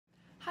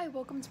Hi,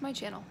 welcome to my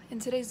channel. In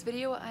today's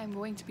video, I'm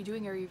going to be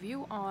doing a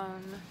review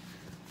on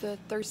the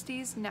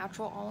Thirsties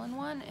Natural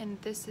All-in-One, and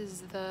this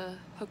is the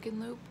hook and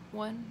loop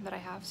one that I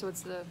have, so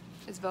it's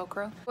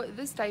Velcro. But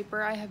this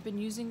diaper I have been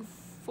using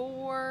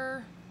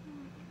for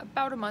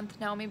about a month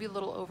now, maybe a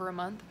little over a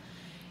month,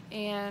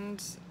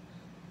 and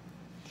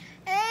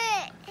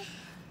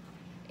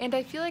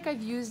I feel like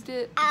I've used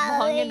it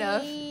long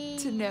enough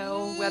to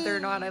know whether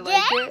or not I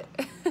like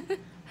it.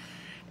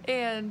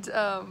 And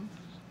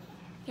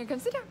here, come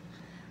sit down.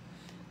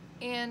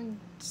 And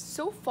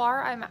so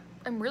far,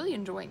 I'm really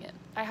enjoying it.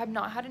 I have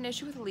not had an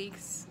issue with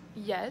leaks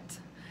yet.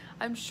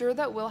 I'm sure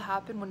that will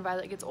happen when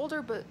Violet gets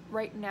older, but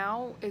right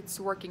now it's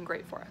working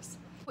great for us.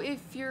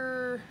 If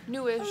you're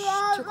newish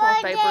to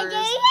cloth diapers,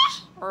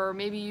 or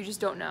maybe you just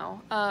don't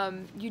know,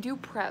 you do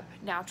prep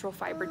natural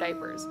fiber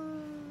diapers.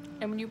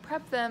 And when you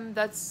prep them,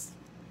 that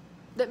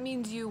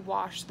means you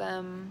wash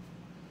them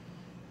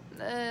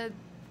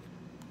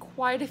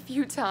quite a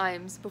few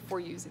times before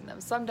using them.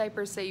 Some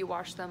diapers say you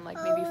wash them like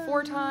maybe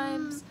 4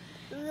 times,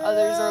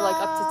 others are like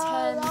up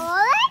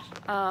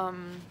to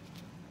 10.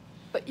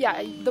 But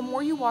yeah, the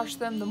more you wash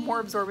them, the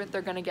more absorbent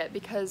they're gonna get,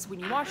 because when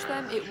you wash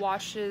them, it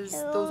washes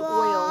those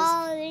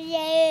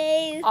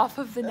oils off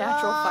of the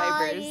natural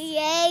fibers.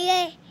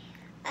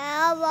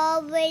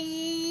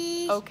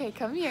 Okay,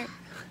 come here.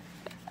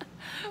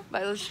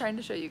 Violet's trying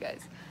to show you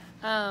guys.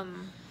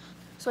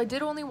 So I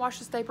did only wash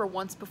this diaper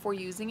once before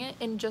using it,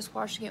 and just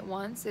washing it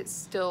once, it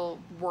still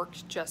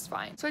worked just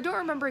fine. So I don't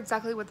remember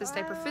exactly what this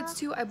diaper fits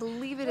to. I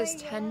believe it is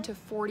 10 to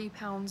 40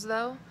 pounds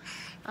though.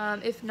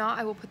 If not,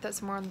 I will put that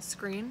somewhere on the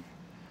screen.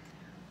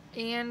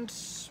 And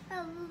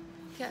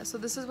yeah, so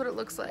this is what it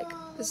looks like.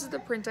 This is the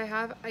print I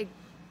have. I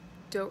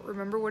don't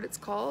remember what it's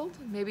called.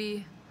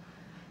 Maybe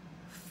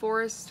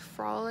Forest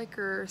Frolic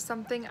or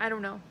something. I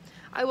don't know.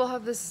 I will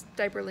have this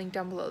diaper link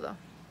down below though.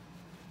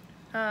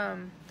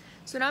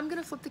 So now I'm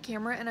gonna flip the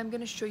camera and I'm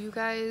gonna show you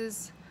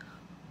guys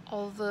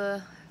all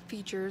the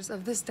features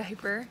of this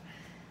diaper.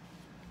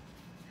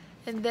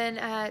 And then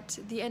at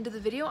the end of the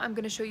video, I'm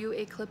gonna show you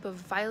a clip of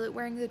Violet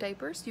wearing the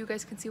diaper so you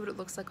guys can see what it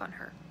looks like on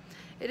her.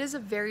 It is a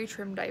very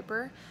trim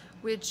diaper,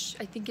 which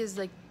I think is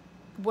like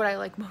what I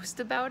like most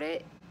about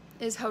it,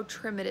 is how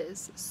trim it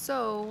is.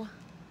 So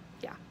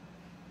yeah.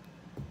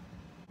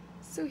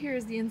 So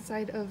here's the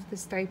inside of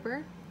this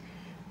diaper.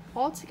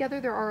 Altogether,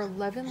 there are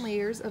 11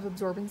 layers of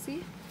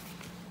absorbency.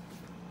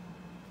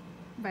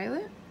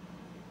 Violet?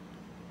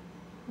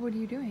 What are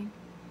you doing?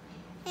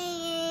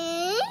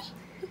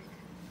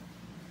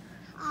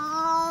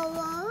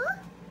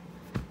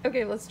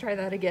 Okay, let's try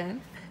that again.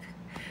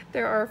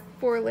 There are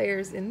 4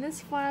 layers in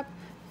this flap,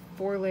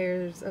 4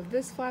 layers of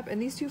this flap,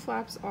 and these 2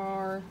 flaps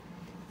are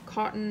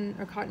cotton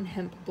or cotton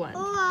hemp blend.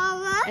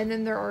 And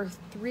then there are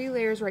 3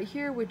 layers right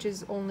here, which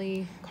is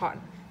only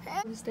cotton.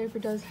 This diaper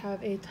does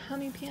have a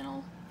tummy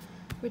panel,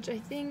 which I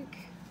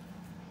think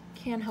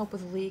can help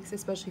with leaks,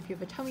 especially if you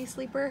have a tummy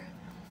sleeper.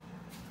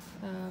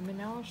 And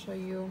now I'll show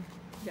you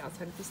the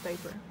outside of this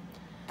diaper.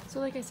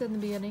 So like I said in the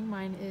beginning,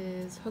 mine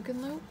is hook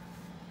and loop,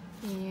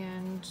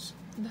 and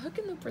the hook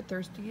and loop for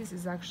Thirsties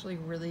is actually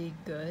really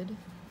good.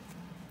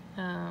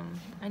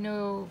 I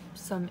know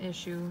some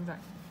issue that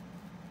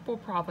will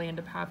probably end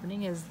up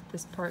happening is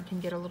this part can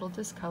get a little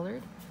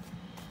discolored,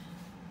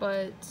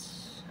 but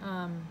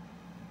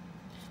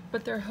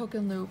their hook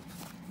and loop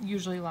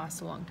usually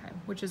lasts a long time,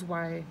 which is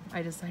why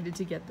I decided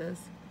to get this.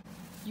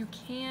 You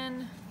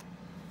can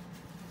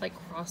like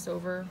cross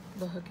over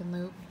the hook and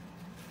loop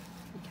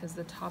because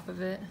the top of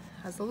it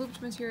has the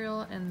looped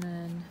material, and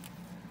then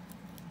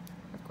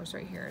of course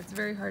right here it's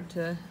very hard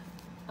to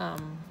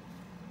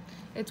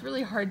it's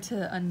really hard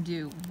to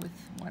undo with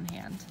one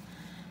hand,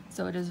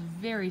 so it is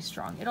very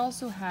strong. It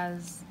also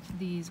has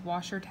these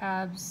washer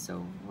tabs,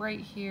 so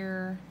right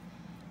here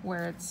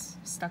where it's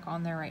stuck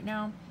on there right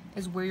now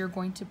is where you're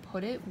going to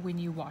put it when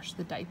you wash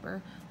the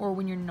diaper or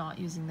when you're not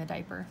using the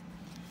diaper.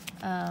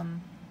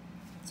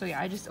 So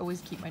yeah, I just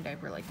always keep my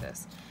diaper like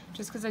this,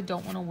 just because I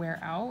don't want to wear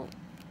out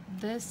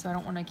this, so I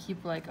don't want to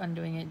keep like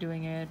undoing it,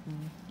 doing it,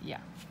 and yeah.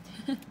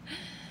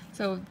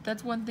 So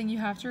that's one thing you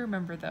have to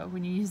remember though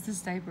when you use this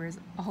diaper, is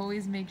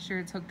always make sure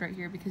it's hooked right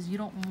here, because you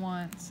don't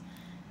want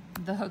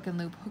the hook and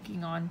loop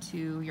hooking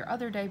onto your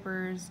other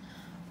diapers.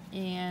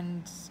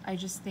 And I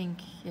just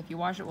think if you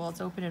wash it while it's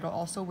open, it'll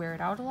also wear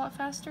it out a lot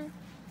faster.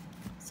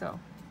 So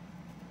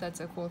that's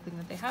a cool thing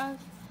that they have.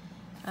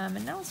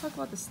 And now let's talk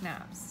about the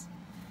snaps.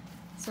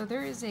 So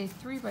there is a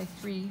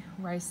 3x3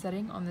 rise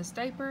setting on this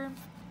diaper,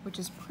 which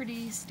is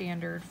pretty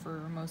standard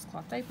for most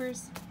cloth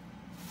diapers.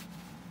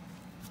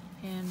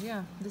 And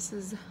yeah, this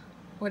is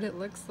what it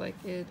looks like.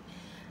 It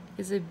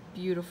is a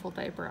beautiful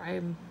diaper. I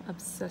am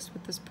obsessed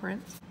with this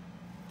print.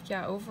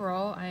 Yeah,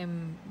 overall,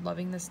 I'm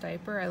loving this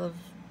diaper. I love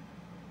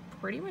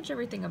pretty much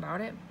everything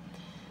about it.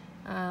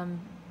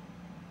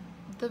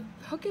 The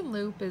hook and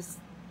loop is,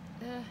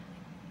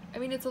 I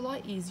mean, it's a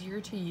lot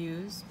easier to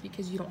use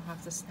because you don't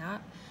have to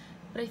snap.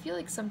 But I feel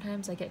like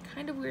sometimes I get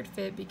kind of weird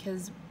fit,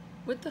 because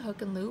with the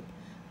hook and loop,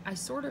 I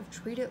sort of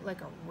treat it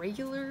like a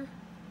regular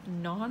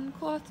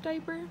non-cloth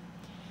diaper.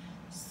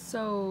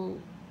 So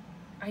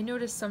I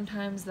notice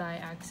sometimes that I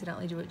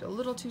accidentally do it a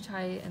little too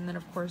tight, and then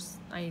of course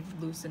I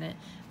loosen it.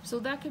 So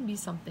that can be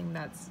something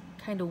that's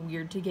kind of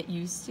weird to get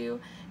used to,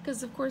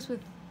 because of course with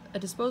a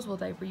disposable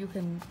diaper you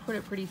can put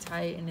it pretty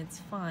tight and it's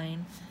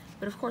fine,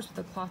 but of course with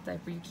a cloth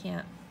diaper you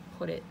can't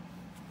put it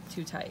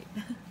too tight.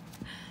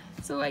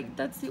 So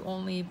that's the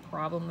only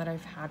problem that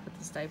I've had with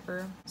this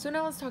diaper. So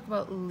now let's talk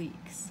about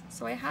leaks.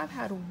 So I have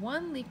had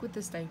one leak with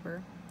this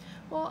diaper.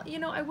 Well, you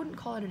know, I wouldn't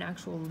call it an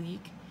actual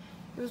leak.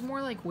 It was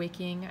more like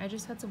wicking. I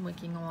just had some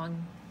wicking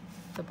along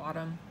the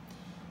bottom.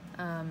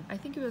 I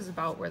think it was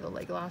about where the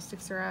leg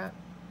elastics are at.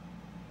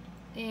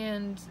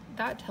 And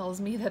that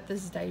tells me that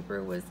this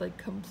diaper was like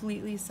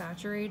completely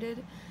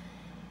saturated,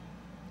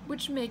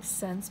 which makes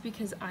sense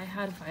because I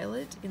had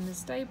Violet in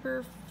this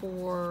diaper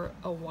for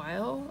a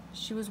while.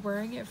 She was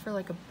wearing it for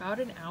like about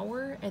an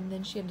hour, and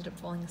then she ended up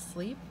falling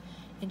asleep,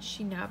 and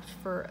she napped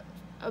for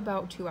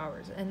about 2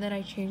 hours, and then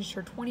I changed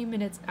her 20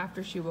 minutes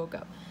after she woke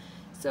up.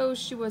 So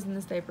she was in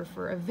this diaper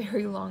for a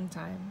very long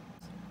time.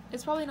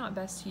 It's probably not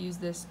best to use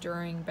this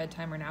during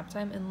bedtime or nap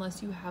time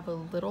unless you have a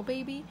little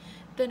baby.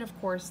 Then of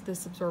course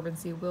this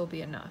absorbency will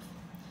be enough.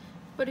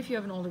 But if you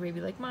have an older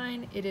baby like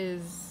mine, it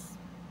is,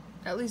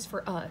 at least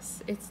for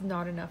us, it's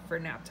not enough for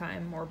nap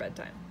time or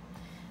bedtime.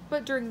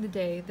 But during the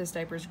day, this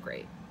diaper is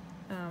great.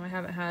 I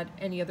haven't had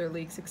any other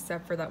leaks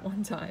except for that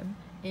one time,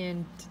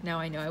 and now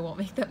I know I won't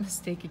make that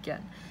mistake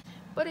again.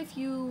 But if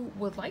you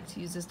would like to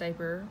use this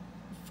diaper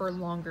for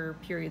longer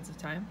periods of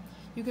time,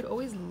 you could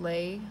always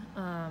lay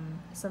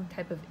some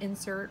type of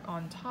insert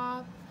on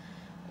top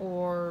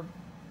or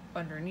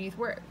underneath,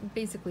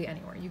 basically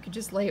anywhere. You could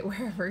just lay it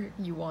wherever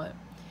you want,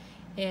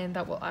 and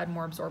that will add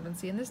more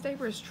absorbency. And this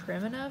diaper is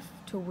trim enough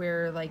to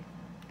where like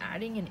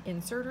adding an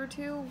insert or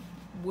two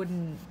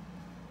wouldn't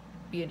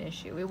be an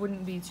issue. It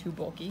wouldn't be too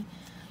bulky.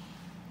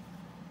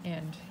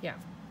 And yeah.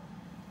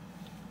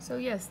 So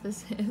yes,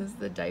 this is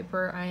the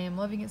diaper. I am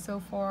loving it so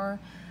far.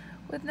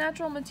 With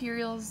natural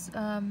materials,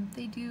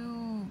 they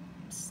do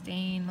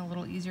stain a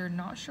little easier.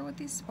 Not sure what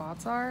these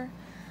spots are.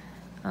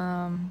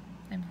 I'm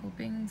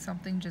hoping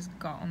something just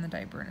got on the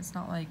diaper and it's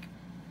not like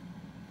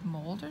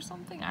mold or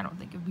something. I don't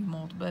think it'd be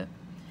mold, but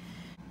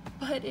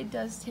it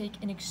does take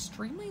an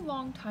extremely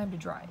long time to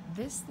dry.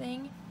 This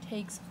thing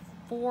takes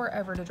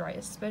forever to dry,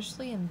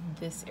 especially in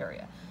this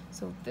area.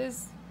 So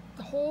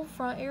the whole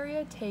front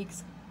area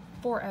takes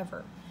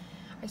forever.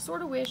 I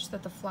sort of wish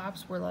that the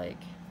flaps were like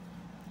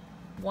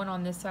one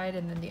on this side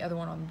and then the other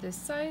one on this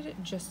side,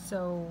 just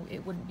so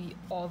it wouldn't be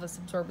all this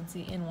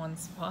absorbency in one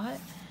spot,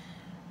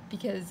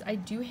 because I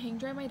do hang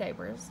dry my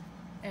diapers,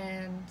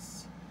 and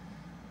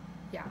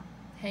yeah,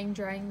 hang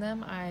drying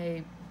them,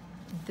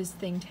 this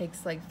thing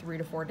takes like 3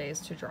 to 4 days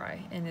to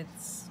dry, and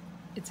it's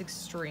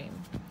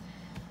extreme.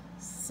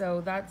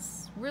 So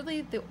that's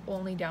really the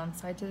only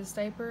downside to this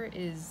diaper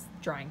is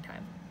drying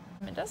time.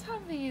 It does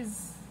have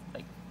these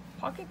like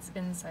pockets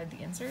inside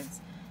the inserts.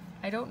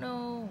 I don't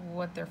know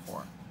what they're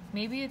for.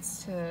 Maybe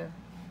it's to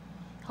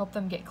help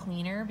them get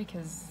cleaner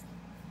because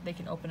they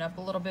can open up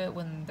a little bit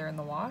when they're in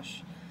the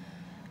wash.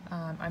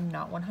 I'm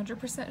not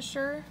 100%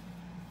 sure,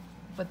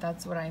 but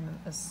that's what I'm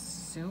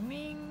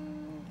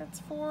assuming that's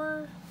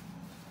for.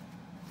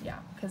 Yeah,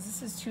 because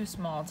this is too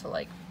small to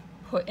like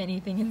put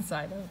anything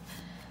inside of.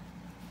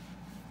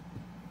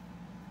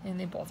 And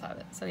they both have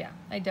it. So yeah,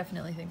 I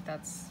definitely think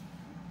that's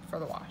for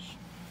the wash.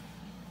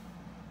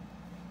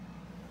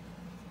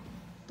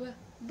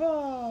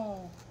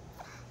 Ball.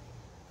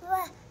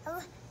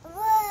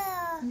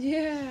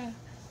 Yeah.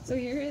 So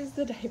here is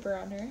the diaper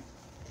on her.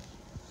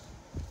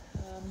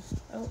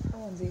 Oh, her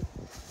onesie.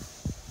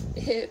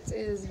 It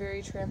is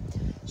very trim.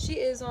 She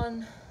is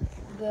on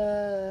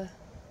the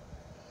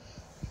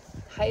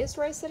highest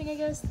rise setting, I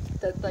guess,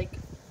 that like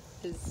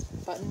is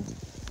buttoned.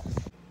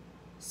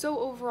 So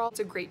overall, it's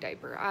a great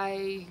diaper.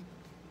 I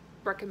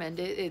recommend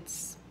it.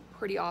 It's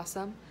pretty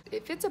awesome.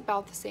 It fits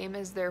about the same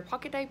as their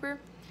pocket diaper.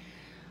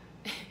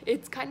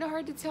 It's kind of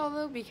hard to tell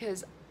though,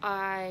 because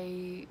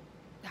I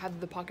have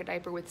the pocket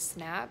diaper with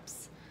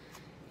snaps,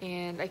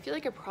 and I feel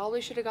like I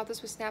probably should have got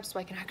this with snaps so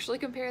I can actually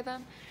compare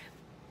them.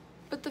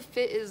 But the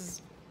fit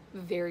is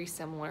very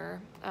similar.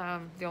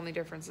 The only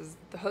difference is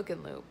the hook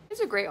and loop.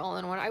 It's a great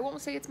all-in-one. I won't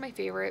say it's my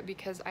favorite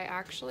because I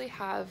actually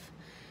have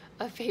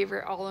a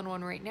favorite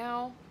all-in-one right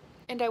now,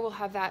 and I will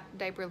have that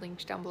diaper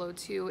linked down below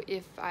too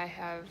if I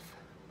have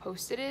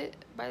posted it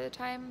by the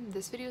time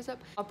this video is up.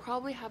 I'll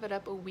probably have it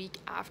up a week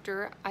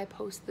after I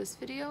post this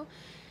video.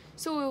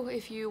 So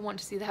if you want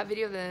to see that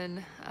video,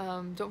 then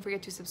don't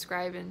forget to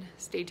subscribe and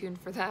stay tuned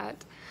for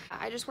that.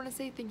 I just want to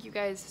say thank you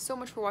guys so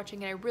much for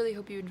watching, and I really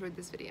hope you enjoyed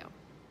this video.